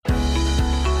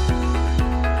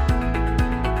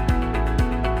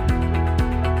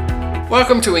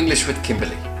Welcome to English with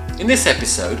Kimberley. In this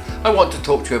episode, I want to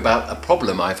talk to you about a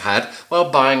problem I've had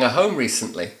while buying a home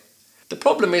recently. The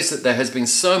problem is that there has been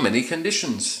so many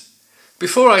conditions.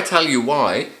 Before I tell you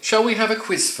why, shall we have a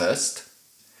quiz first?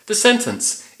 The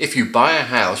sentence, if you buy a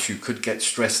house you could get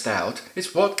stressed out,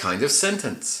 is what kind of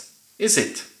sentence? Is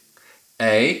it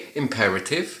A.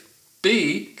 Imperative,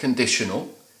 B. Conditional,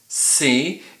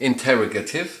 C.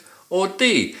 Interrogative, or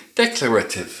D.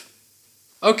 Declarative?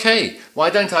 Okay, why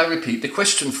don't I repeat the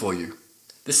question for you?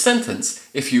 The sentence,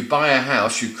 if you buy a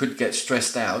house you could get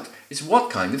stressed out, is what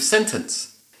kind of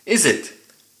sentence? Is it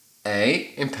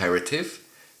A. Imperative,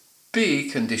 B.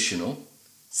 Conditional,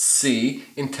 C.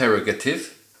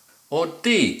 Interrogative, or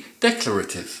D.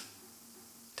 Declarative?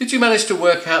 Did you manage to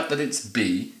work out that it's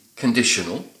B.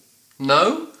 Conditional?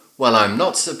 No? Well, I'm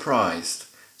not surprised.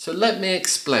 So let me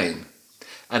explain.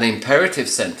 An imperative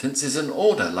sentence is an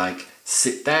order like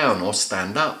sit down or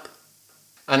stand up.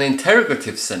 An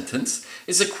interrogative sentence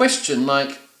is a question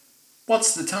like,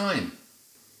 what's the time?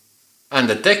 And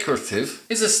a declarative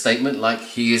is a statement like,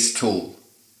 he is tall.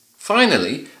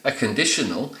 Finally, a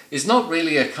conditional is not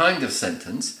really a kind of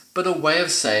sentence, but a way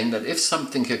of saying that if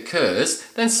something occurs,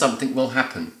 then something will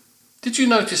happen. Did you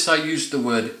notice I used the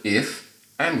word if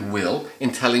and will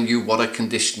in telling you what a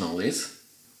conditional is?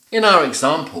 In our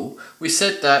example, we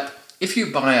said that if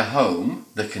you buy a home,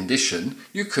 the condition,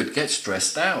 you could get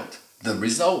stressed out, the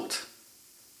result.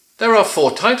 There are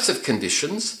 4 types of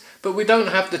conditions, but we don't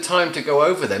have the time to go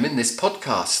over them in this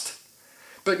podcast.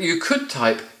 But you could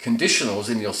type conditionals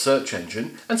in your search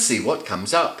engine and see what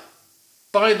comes up.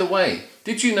 By the way,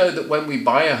 did you know that when we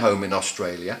buy a home in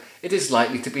Australia, it is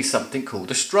likely to be something called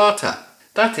a strata?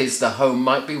 That is, the home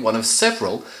might be one of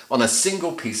several on a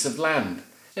single piece of land.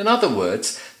 In other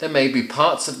words, there may be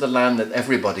parts of the land that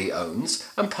everybody owns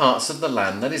and parts of the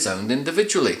land that is owned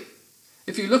individually.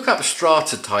 If you look up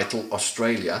strata title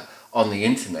Australia on the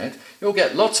internet, you'll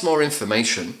get lots more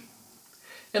information.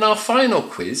 In our final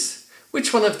quiz,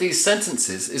 which one of these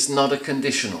sentences is not a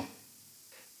conditional?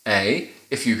 A.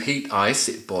 If you heat ice,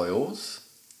 it boils.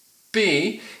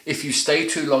 B. If you stay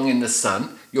too long in the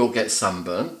sun, you'll get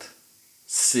sunburnt.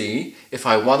 C. If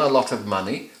I won a lot of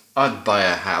money, I'd buy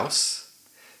a house.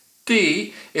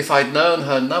 D. If I'd known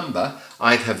her number,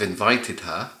 I'd have invited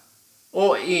her.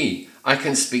 Or E. I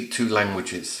can speak 2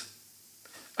 languages.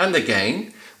 And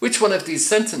again, which one of these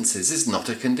sentences is not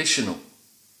a conditional?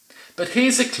 But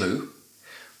here's a clue.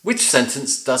 Which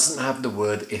sentence doesn't have the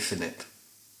word if in it?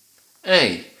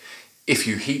 A. If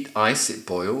you heat ice, it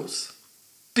boils.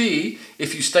 B.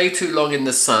 If you stay too long in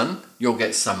the sun, you'll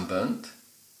get sunburnt.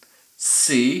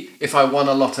 C. If I won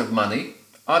a lot of money,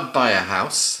 I'd buy a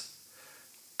house.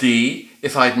 D.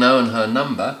 If I'd known her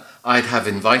number, I'd have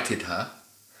invited her.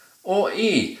 Or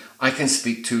E. I can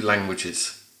speak 2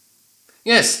 languages.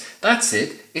 Yes, that's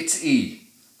it. It's E.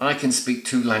 I can speak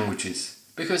 2 languages.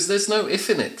 Because there's no if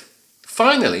in it.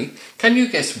 Finally, can you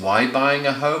guess why buying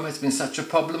a home has been such a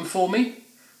problem for me?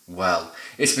 Well,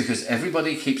 it's because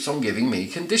everybody keeps on giving me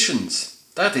conditions.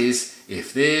 That is,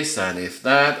 if this and if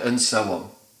that and so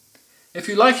on. If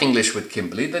you like English with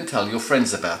Kimberley, then tell your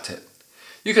friends about it.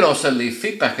 You can also leave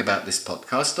feedback about this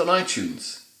podcast on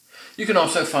iTunes. You can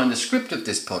also find the script of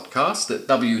this podcast at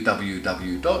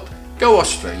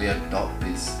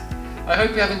www.goaustralia.biz. I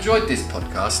hope you have enjoyed this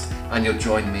podcast and you'll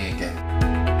join me again.